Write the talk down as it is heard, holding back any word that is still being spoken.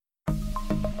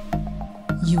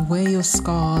You wear your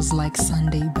scars like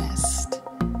Sunday best,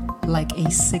 like a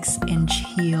 6-inch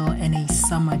heel and a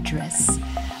summer dress,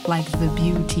 like the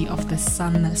beauty of the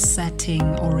sun setting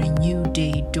or a new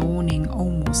day dawning,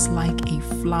 almost like a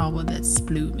flower that's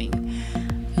blooming.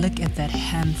 Look at that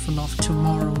handful of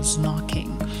tomorrows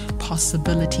knocking,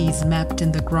 possibilities mapped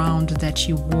in the ground that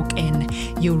you walk in.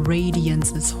 Your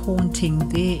radiance is haunting.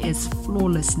 There is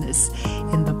flawlessness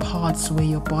in the parts where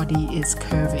your body is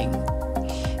curving.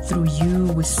 Through you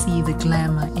we see the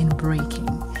glamour in breaking,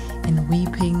 in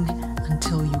weeping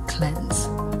until you cleanse,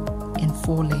 in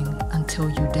falling until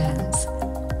you dance,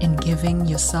 in giving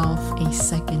yourself a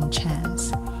second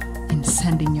chance, in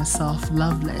sending yourself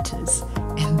love letters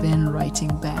and then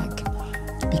writing back,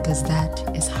 because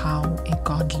that is how a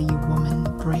godly woman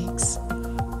breaks.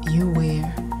 You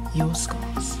wear your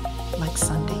scars like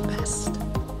Sunday best.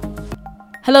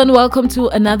 Hello and welcome to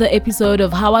another episode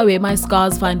of How I Wear My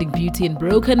Scars, Finding Beauty in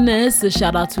Brokenness. A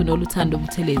shout out to Noluthando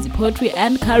Buthelezi, Poetry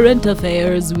and Current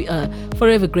Affairs. We are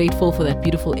forever grateful for that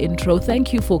beautiful intro.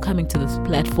 Thank you for coming to this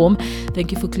platform.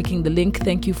 Thank you for clicking the link.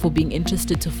 Thank you for being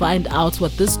interested to find out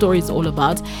what this story is all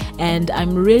about. And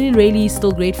I'm really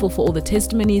still grateful for all the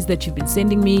testimonies that you've been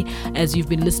sending me as you've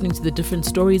been listening to the different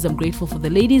stories. I'm grateful for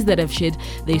the ladies that have shared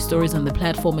their stories on the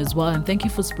platform as well. And thank you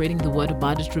for spreading the word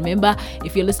about it. Remember,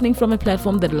 if you're listening from a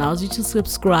platform that allows you to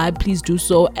subscribe, please do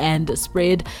so and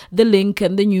spread the link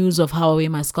and the news of How I Wear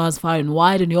My Scars far and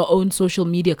wide on your own social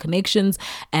media connections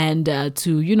and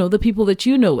to the people that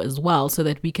you know as well, so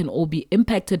that we can all be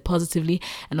impacted positively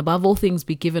and above all things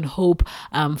be given hope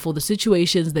for the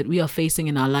situations that we are facing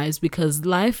in our lives, because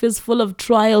life is full of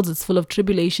trials, it's full of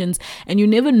tribulations, and you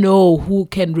never know who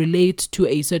can relate to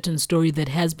a certain story that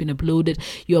has been uploaded.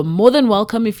 You're more than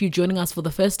welcome, if you're joining us for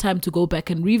the first time, to go back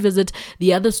and revisit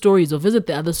the other stories or visit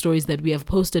the other stories that we have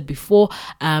posted before.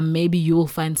 Maybe you will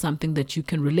find something that you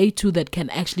can relate to that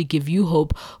can actually give you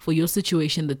hope for your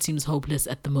situation that seems hopeless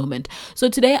at the moment. So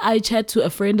today I chat to a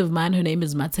friend of mine. Her name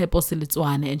is Matshepo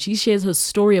Seletswane, and she shares her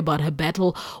story about her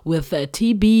battle with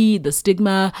TB, the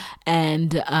stigma,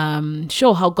 and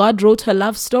how God wrote her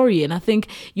love story. And I think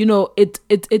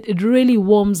it really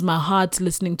warms my heart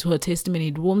listening to her testimony.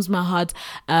 It warms my heart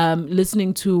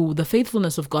listening to the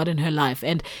faithfulness of God in her life.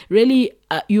 And really,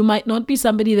 you might not be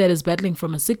somebody that is battling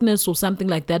from a sickness or something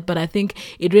like that, but I think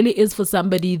it really is for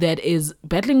somebody that is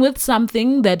battling with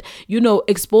something that,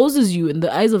 exposes you in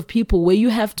the eyes of people, where you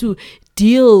have to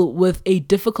deal with a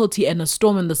difficulty and a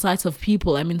storm in the sight of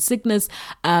people. I mean, sickness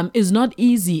is not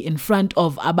easy in front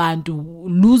of abantu.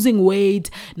 Losing weight,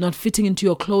 not fitting into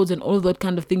your clothes and all that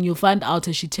kind of thing. You'll find out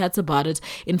as she chats about it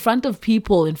in front of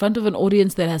people, in front of an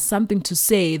audience that has something to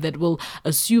say, that will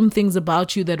assume things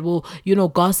about you, that will,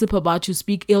 gossip about you,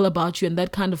 speak ill about you, and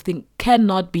that kind of thing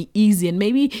cannot be easy. And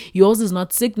maybe yours is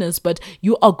not sickness, but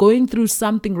you are going through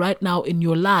something right now in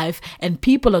your life, and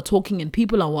people are talking and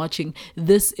people are watching.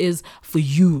 This is for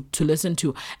you to listen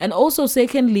to. And also,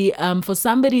 secondly, for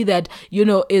somebody that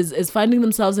is finding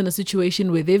themselves in a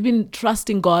situation where they've been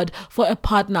trusting God for a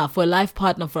partner, for a life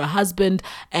partner, for a husband,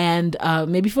 and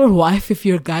maybe for a wife, if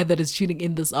you're a guy that is tuning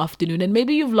in this afternoon, and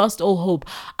maybe you've lost all hope,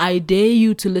 I dare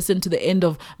you to listen to the end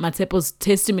of Matshepo's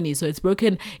testimony. So it's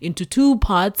broken into two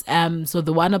parts, so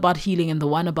the one about healing and the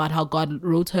one about how God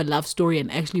wrote her love story and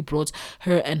actually brought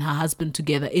her and her husband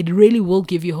together. It really will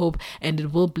give you hope and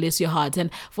it will bless your heart. And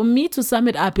for me to sum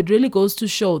it up, it really goes to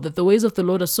show that the ways of the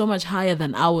Lord are so much higher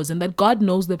than ours, and that God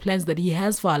knows the plans that He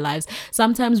has for our lives.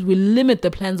 Sometimes we limit the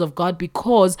plans of God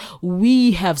because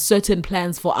we have certain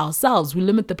plans for ourselves. We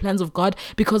limit the plans of God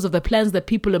because of the plans that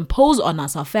people impose on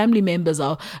us, our family members,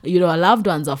 our loved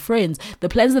ones, our friends. The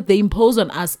plans that they impose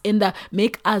on us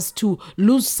make us to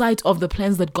lose sight of the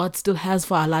plans that God still has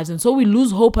for our lives. And so we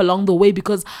lose hope along the way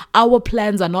because our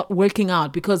plans are not working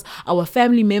out, because our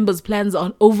family members' plans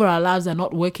over our lives are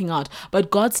not working out. But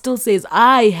God still says,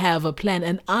 I have a plan,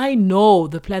 and I know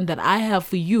the plan that I have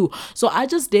for you. So I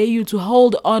just dare you to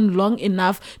hold on long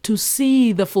enough to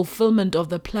see the fulfillment of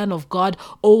the plan of God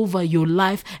over your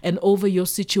life and over your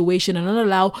situation, and not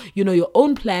allow your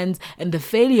own plans and the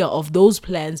failure of those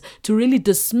plans to really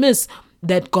dismiss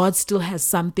that God still has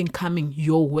something coming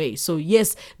your way. So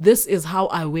yes, this is how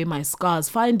I wear my scars,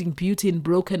 finding beauty in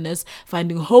brokenness,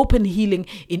 finding hope and healing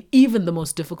in even the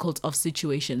most difficult of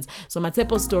situations. So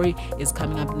Matshepo's story is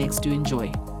coming up next. To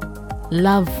enjoy.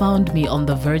 Love found me on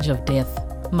the verge of death.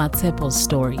 Matshepo's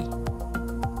story.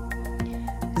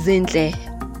 Zinhle,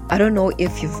 I don't know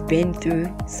if you've been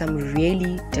through some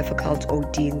really difficult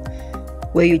ordeal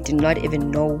where you did not even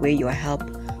know where your help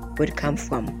would come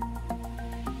from.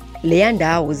 Leya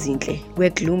ndawo zinhle,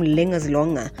 where gloom lingers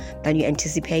longer than you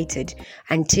anticipated,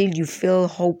 until you feel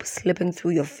hope slipping through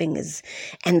your fingers,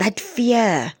 and that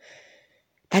fear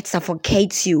that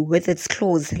suffocates you with its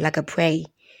claws like a prey.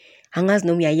 Angazi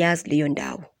noma uyayazi leyo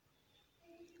ndawo.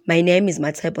 My name is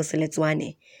Matshepo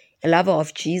Seletswane, a lover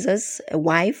of Jesus, a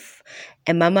wife,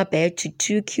 a mama bear to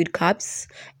 2 cute cubs,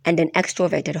 and an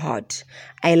extroverted heart.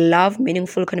 I love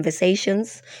meaningful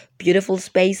conversations, beautiful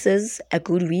spaces, a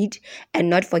good read,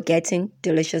 and not forgetting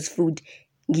delicious food.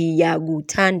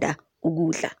 Ngiyakuthanda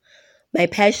ukudla. My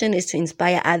passion is to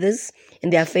inspire others in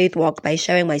their faith walk by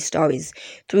sharing my stories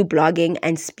through blogging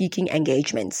and speaking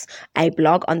engagements. I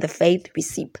blog on the Faith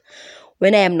Receipt.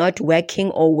 When I am not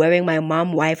working or wearing my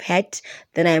mom-wife hat,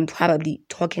 then I am probably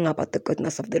talking about the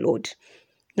goodness of the Lord.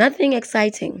 Nothing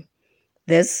exciting.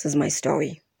 This is my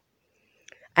story.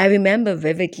 I remember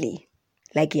vividly,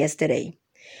 like yesterday.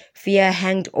 Fear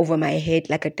hung over my head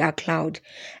like a dark cloud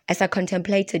as I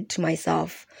contemplated to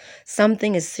myself,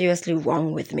 something is seriously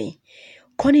wrong with me.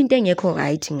 Khona into engekho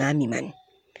right ngami man.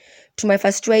 To my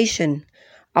frustration,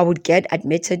 I would get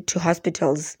admitted to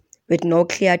hospitals with no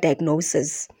clear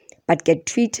diagnosis, but get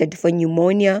treated for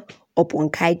pneumonia or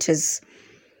bronchitis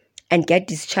and get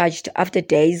discharged after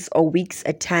days or weeks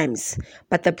at times,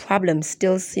 but the problem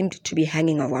still seemed to be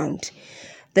hanging around.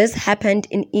 This happened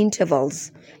in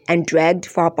intervals and dragged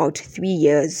for about 3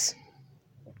 years.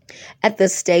 At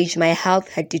this stage, my health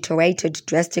had deteriorated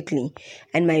drastically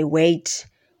and my weight,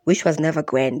 which was never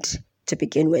grand to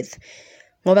begin with,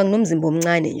 ngoba nginomzimba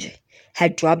omncane nje,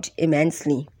 had dropped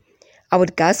immensely. I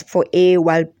would gasp for air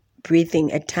while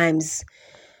breathing at times,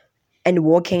 and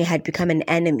walking had become an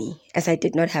enemy as I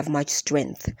did not have much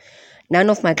strength. None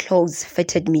of my clothes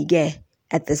fitted me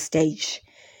at this stage,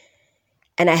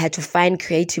 and I had to find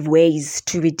creative ways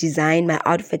to redesign my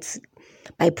outfits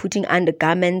by putting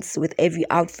undergarments with every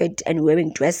outfit and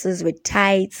wearing dresses with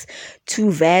tights,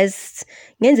 2 vests,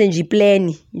 ngenze nje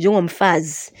plan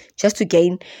njengomfazi just to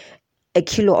gain a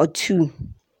kilo or 2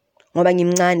 ngoba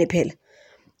ngimncane phela.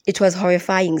 It was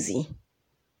horrifying,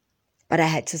 but I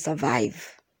had to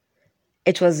survive.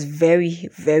 It was very,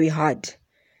 very hard,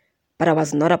 but I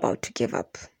was not about to give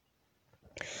up.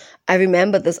 I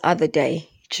remember this other day,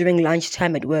 during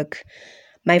lunchtime at work,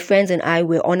 my friends and I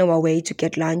were on our way to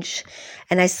get lunch,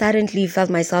 and I suddenly felt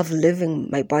myself leaving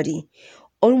my body,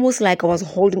 almost like I was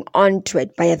holding on to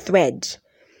it by a thread.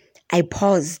 I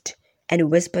paused and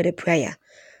whispered a prayer.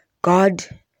 God,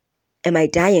 am I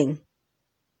dying?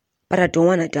 But I don't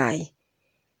want to die.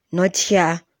 Not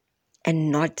here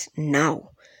and not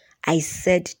now, I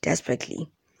said desperately.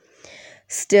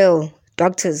 Still,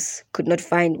 doctors could not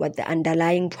find what the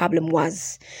underlying problem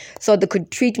was, so they could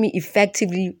treat me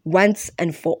effectively once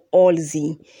and for all.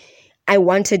 I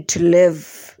wanted to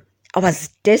live. I was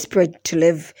desperate to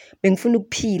live. Bengifuna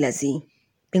ukuphila,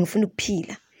 bengifuna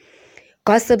ukuphila.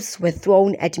 Gossips were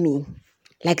thrown at me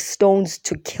like stones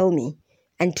to kill me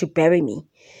and to bury me.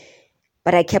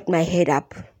 But I kept my head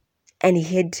up and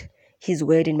hid His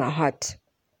word in my heart.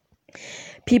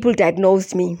 People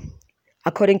diagnosed me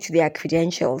according to their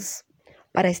credentials,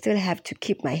 but I still have to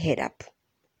keep my head up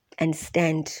and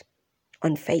stand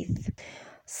on faith.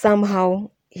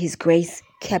 Somehow, His grace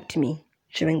kept me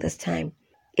during this time.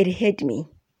 It hid me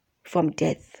from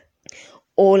death.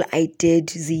 All I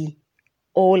did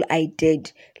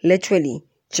literally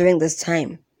during this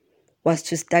time was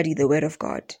to study the Word of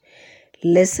God,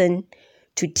 listen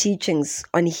to teachings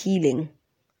on healing,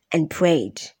 and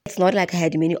prayed. It's not like I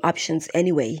had many options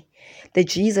anyway. The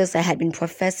Jesus I had been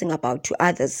professing about to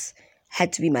others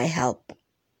had to be my help.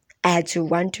 I had to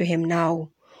run to Him now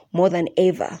more than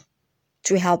ever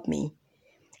to help me.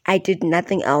 I did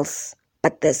nothing else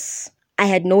but this. I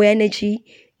had no energy,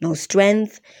 no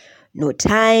strength, no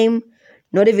time,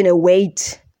 not even a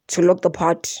weight to look the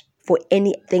part for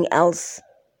anything else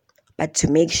but to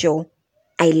make sure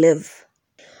I live.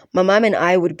 My mom and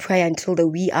I would pray until the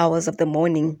wee hours of the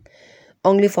morning,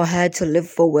 only for her to leave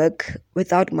for work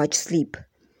without much sleep.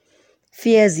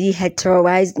 Fear had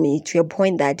terrorized me to a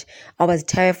point that I was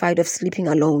terrified of sleeping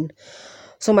alone.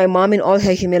 So my mom, in all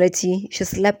her humility, she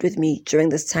slept with me during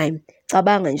this time. It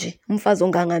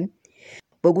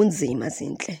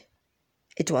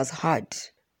was hard.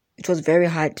 It was very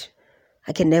hard.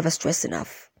 I can never stress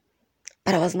enough.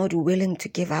 But I was not willing to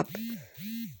give up.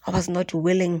 I was not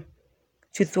willing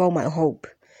to throw my hope.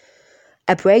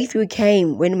 A breakthrough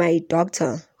came when my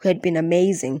doctor, who had been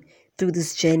amazing through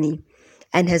this journey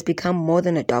and has become more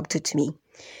than a doctor to me,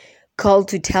 called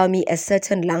to tell me a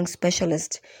certain lung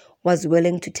specialist was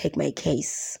willing to take my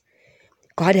case.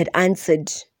 God had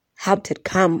answered. Help had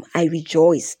come. I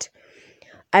rejoiced.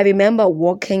 I remember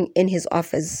walking in his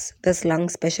office, this lung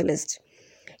specialist.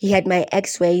 He had my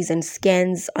x-rays and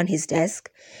scans on his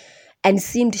desk and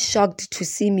seemed shocked to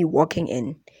see me walking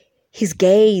in. His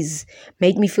gaze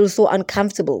made me feel so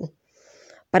uncomfortable,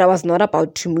 but I was not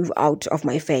about to move out of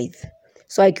my faith.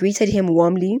 So I greeted him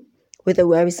warmly with a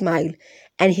weary smile,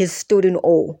 and he stood in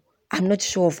awe, I'm not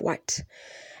sure of what,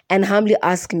 and humbly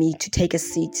asked me to take a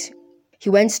seat. He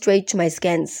went straight to my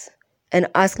scans and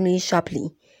asked me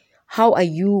sharply, how are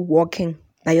you walking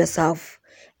by yourself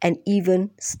and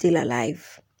even still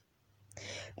alive?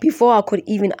 Before I could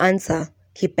even answer,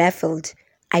 he baffled,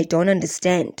 I don't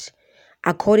understand.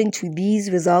 According to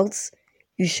these results,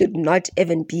 you should not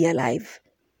even be alive.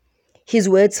 His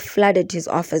words flooded his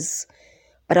office,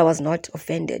 but I was not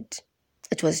offended.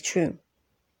 It was true.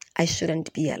 I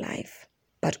shouldn't be alive,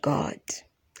 but God.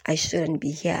 I shouldn't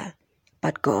be here,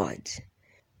 but God.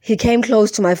 He came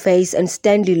close to my face and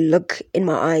steadily looked in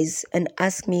my eyes and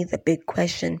asked me the big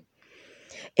question.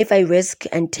 If I risk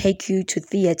and take you to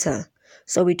theater,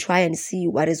 so we try and see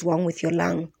what is wrong with your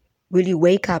lung, will you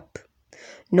wake up?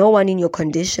 No one in your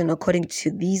condition, according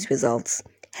to these results,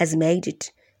 has made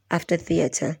it after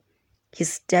theater. He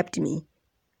stabbed me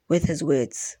with his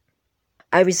words.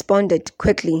 I responded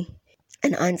quickly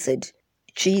and answered,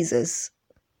 Jesus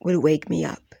will wake me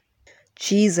up.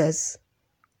 Jesus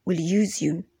will use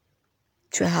you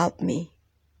to help me.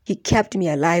 He kept me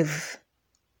alive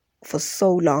for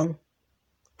so long.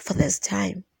 For this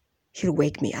time, he'll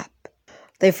wake me up.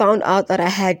 They found out that I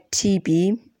had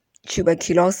TB,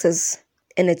 tuberculosis,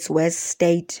 in its worst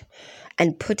state,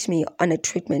 and put me on a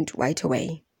treatment right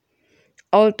away.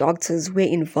 All doctors who were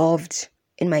involved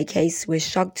in my case were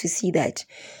shocked to see that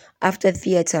after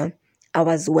theater, I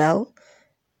was well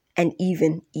and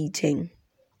even eating.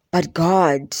 But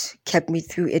God kept me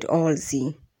through it all,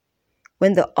 Z.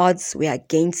 When the odds were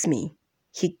against me,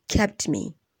 He kept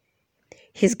me.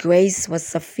 His grace was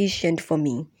sufficient for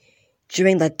me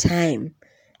during that time,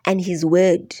 and His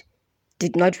word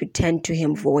did not return to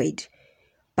Him void,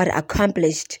 but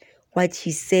accomplished what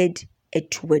He said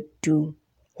it would do.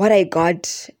 What I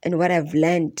got and what I've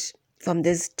learned from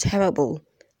this terrible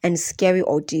and scary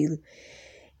ordeal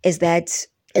is that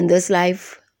in this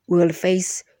life we will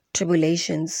face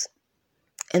tribulations.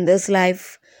 In this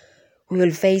life we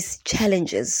will face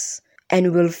challenges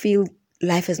and we will feel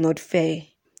life is not fair.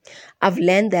 I've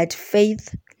learned that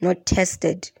faith not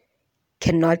tested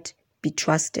cannot be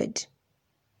trusted.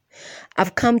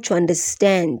 I've come to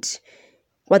understand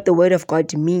what the word of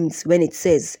God means when it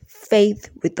says faith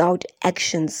without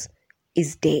actions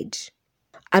is dead.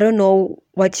 I don't know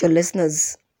what your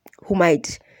listeners who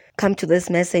might come to this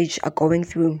message are going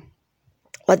through,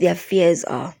 what their fears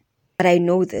are, but I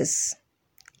know this.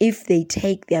 If they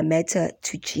take their matter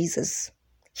to Jesus,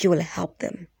 He will help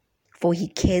them, for He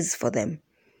cares for them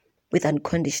with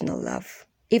unconditional love.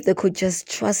 If they could just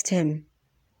trust Him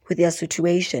with their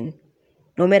situation,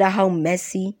 no matter how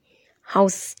messy, how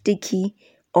sticky,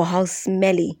 or how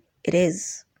smelly it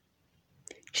is,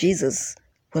 Jesus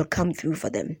will come through for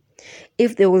them.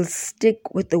 If they will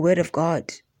stick with the word of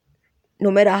God,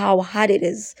 no matter how hard it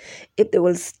is, if they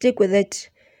will stick with it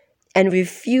and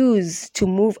refuse to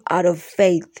move out of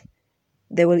faith,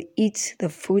 they will eat the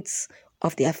fruits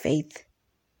of their faith.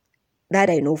 That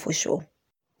I know for sure.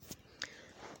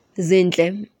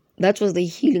 Zinhle, that was the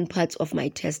healing part of my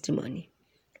testimony.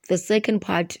 The second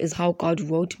part is how God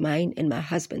wrote mine and my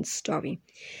husband's story.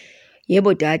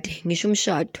 Yebo dad, ngisho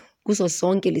umshado kuso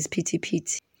sonke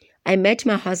lesiphithiphithi. I met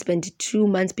my husband 2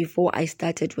 months before I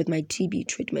started with my TB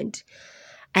treatment.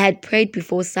 I had prayed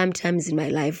before sometimes in my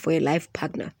life for a life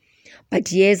partner,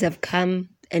 but years have come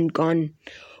and gone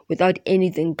without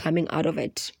anything coming out of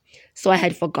it. So I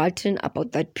had forgotten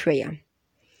about that prayer.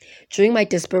 During my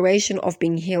desperation of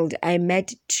being healed, I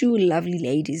met 2 lovely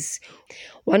ladies.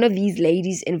 One of these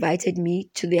ladies invited me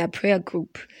to their prayer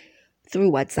group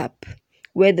through WhatsApp,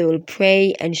 where they will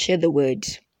pray and share the word.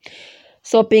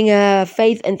 So being a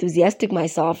faith enthusiastic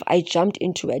myself, I jumped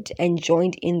into it and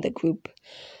joined in the group.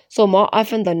 So more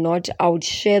often than not, I would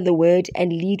share the word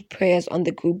and lead prayers on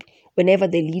the group whenever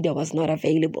the leader was not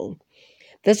available.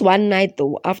 This one night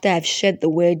though, after I've shared the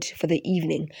word for the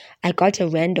evening, I got a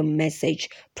random message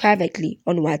privately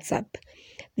on WhatsApp.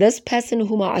 This person,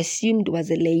 whom I assumed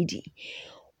was a lady,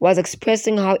 was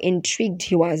expressing how intrigued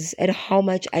he was at how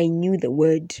much I knew the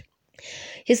word.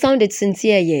 He sounded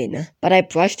sincere, yena, but I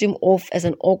brushed him off as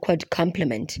an awkward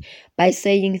compliment by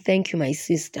saying, "Thank you, my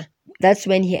sister." That's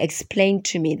when he explained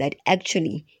to me that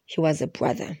actually he was a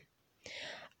brother.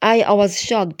 I was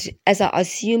shocked as I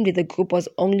assumed the group was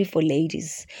only for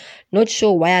ladies. Not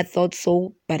sure why I thought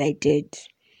so, but I did.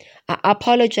 I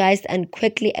apologized and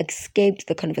quickly escaped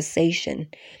the conversation.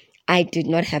 I did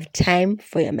not have time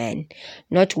for a man,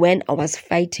 not when I was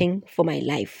fighting for my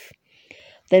life.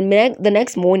 The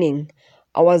next morning,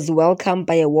 I was welcomed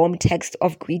by a warm text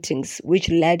of greetings, which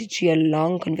led to a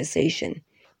long conversation.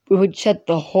 We would chat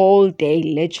the whole day,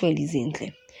 literally,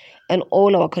 Zinhle, and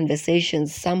all our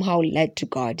conversations somehow led to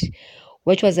God,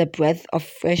 which was a breath of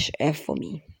fresh air for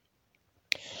me.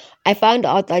 I found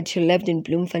out that he lived in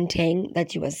Bloemfontein,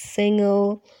 that he was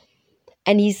single,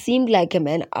 and he seemed like a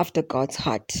man after God's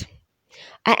heart.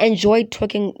 I enjoyed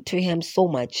talking to him so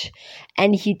much,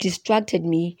 and he distracted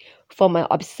me from my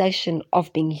obsession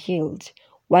of being healed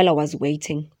while I was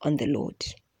waiting on the Lord.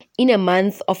 In a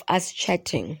month of us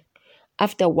chatting,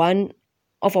 after one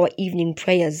of our evening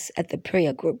prayers at the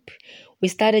prayer group, we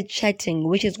started chatting,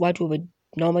 which is what we would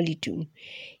normally do.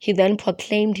 He then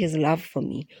proclaimed his love for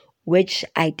me, which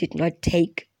I did not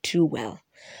take too well.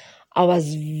 I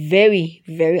was very,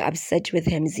 very upset with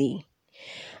him, Z.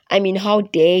 I mean, how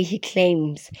dare he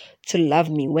claims to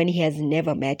love me when he has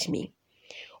never met me?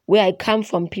 Where I come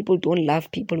from, people don't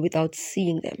love people without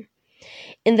seeing them.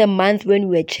 In the month when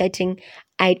we were chatting,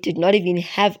 I did not even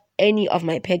have any of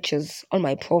my pictures on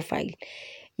my profile.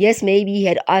 Yes, maybe he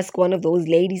had asked one of those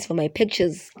ladies for my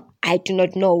pictures. I do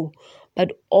not know.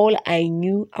 But all I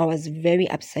knew, I was very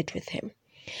upset with him.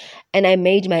 And I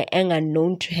made my anger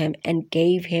known to him and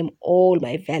gave him all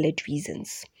my valid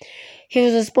reasons.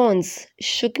 His response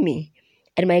shook me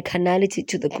and my carnality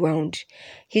to the ground.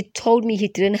 He told me he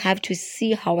didn't have to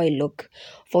see how I look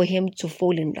for him to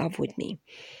fall in love with me.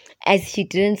 As he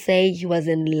didn't say he was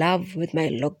in love with my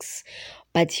looks,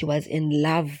 but he was in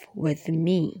love with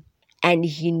me. And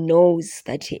he knows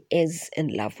that he is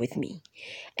in love with me.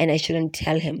 And I shouldn't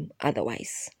tell him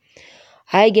otherwise.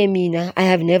 Hi, Gemina, I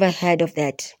have never heard of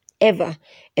that, ever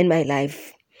in my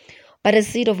life. But a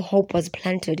seed of hope was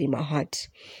planted in my heart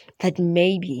that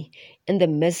maybe in the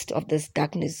midst of this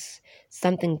darkness,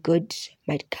 something good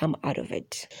might come out of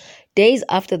it. Days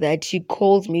after that, he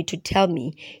called me to tell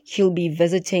me he'll be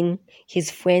visiting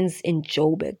his friends in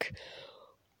Joburg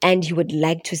and he would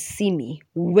like to see me,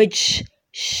 which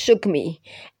shook me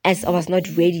as I was not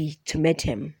ready to meet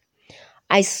him.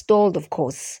 I stalled, of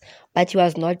course, but he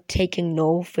was not taking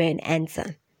no for an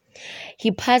answer. He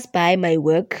passed by my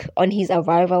work on his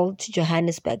arrival to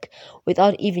Johannesburg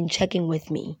without even checking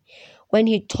with me. When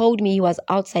he told me he was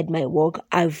outside my work,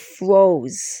 I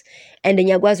froze and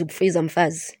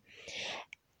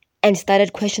and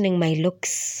started questioning my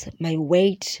looks, my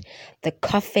weight, the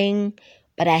coughing,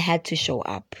 but I had to show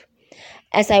up.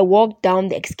 As I walked down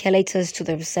the escalators to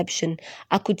the reception,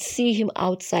 I could see him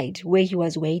outside where he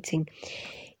was waiting.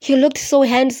 He looked so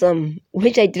handsome,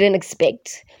 which I didn't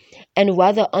expect, and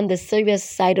rather on the serious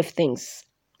side of things,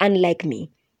 unlike me.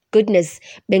 Goodness,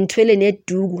 bengithwele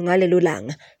neduku ngalelo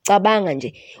langa. Cabanga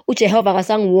nje, uJehova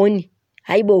kasangwoni.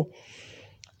 Hayibo.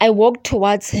 I walked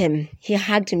towards him. He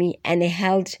hugged me and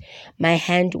held my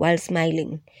hand while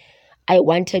smiling. I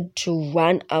wanted to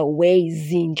run away,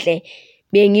 Zinhle.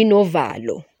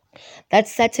 Benginovalo. That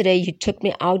Saturday, he took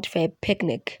me out for a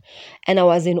picnic, and I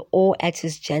was in awe at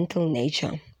his gentle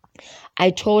nature. I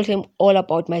told him all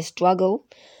about my struggle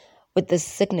with the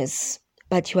sickness,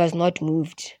 but he was not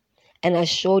moved, and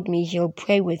assured me he'll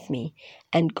pray with me,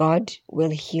 and God will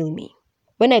heal me.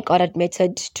 When I got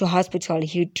admitted to hospital,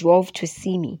 he drove to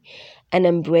see me and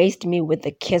embraced me with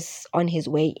a kiss on his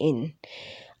way in.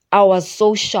 I was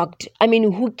so shocked. I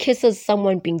mean, who kisses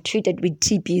someone being treated with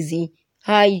TBZ?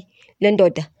 Hi,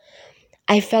 Lendoda.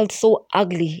 I felt so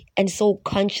ugly and so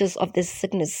conscious of this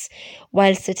sickness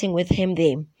while sitting with him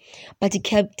there. But he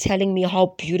kept telling me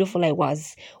how beautiful I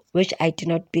was, which I did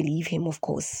not believe him, of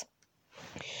course.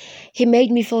 He made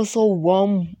me feel so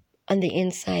warm on the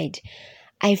inside.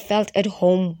 I felt at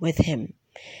home with him.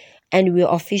 And we were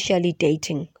officially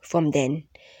dating from then.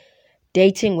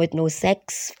 Dating with no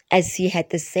sex, as he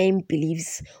had the same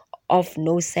beliefs of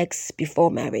no sex before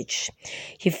marriage.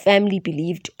 His family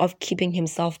believed of keeping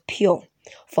himself pure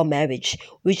for marriage,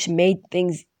 which made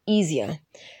things easier.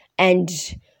 And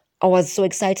I was so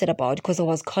excited about because I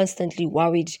was constantly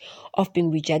worried of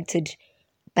being rejected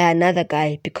by another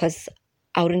guy because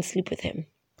I wouldn't sleep with him.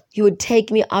 He would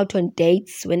take me out on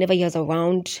dates whenever he was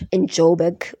around in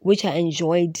Joburg, which I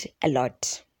enjoyed a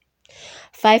lot.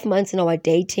 5 months in our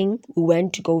dating, we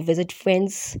went to go visit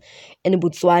friends in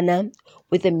Botswana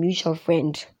with a mutual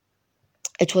friend.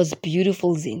 It was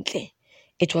beautiful, Zinhle.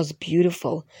 It was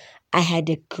beautiful. I had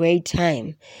a great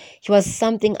time. He was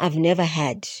something I've never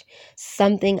had,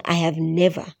 something I have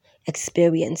never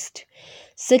experienced.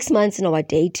 6 months in our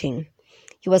dating,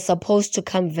 He was supposed to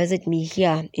come visit me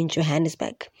here in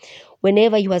Johannesburg.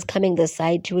 Whenever he was coming this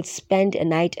side, he would spend a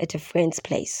night at a friend's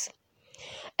place.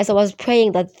 As I was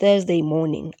praying that Thursday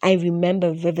morning, I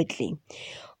remember vividly,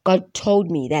 God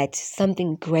told me that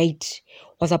something great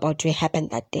was about to happen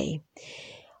that day.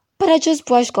 But I just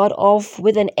brushed God off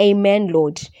with an amen,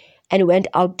 Lord, and went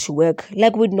out to work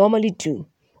like we'd normally do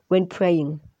when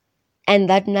praying. And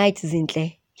that night,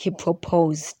 Zinhle, he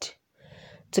proposed.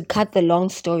 To cut the long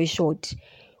story short,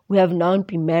 we have now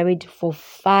been married for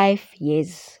 5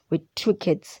 years with 2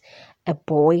 kids, a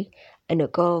boy and a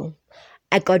girl.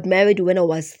 I got married when I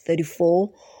was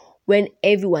 34, when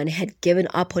everyone had given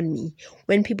up on me,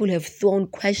 when people have thrown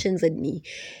questions at me,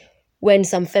 when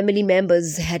some family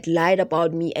members had lied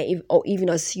about me or even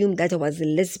assumed that I was a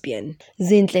lesbian.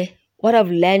 Zinhle, what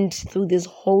I've learned through this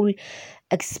whole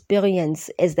experience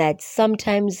is that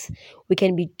sometimes we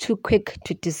can be too quick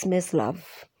to dismiss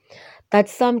love. That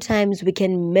sometimes we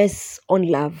can miss on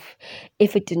love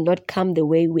if it did not come the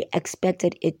way we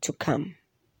expected it to come.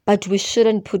 But we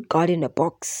shouldn't put God in a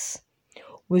box.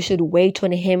 We should wait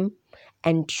on Him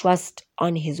and trust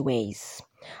on His ways.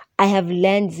 I have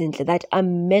learned, Zinhle, that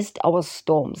amidst our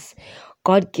storms,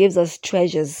 God gives us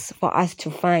treasures for us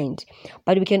to find,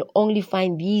 but we can only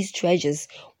find these treasures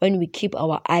when we keep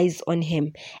our eyes on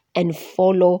Him and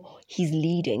follow His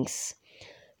leadings.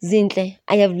 Zinhle,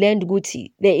 I have learned,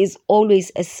 Guti, there is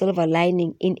always a silver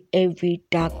lining in every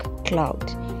dark cloud,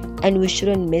 and we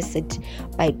shouldn't miss it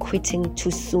by quitting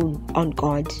too soon on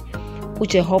God.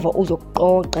 uJehova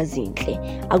uzoqoqa Zinhle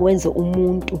akwenze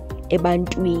umuntu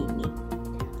ebantwini.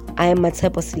 I am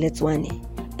Matshepo Siletswane,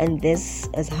 and this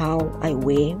is how I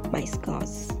wear my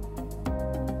scars.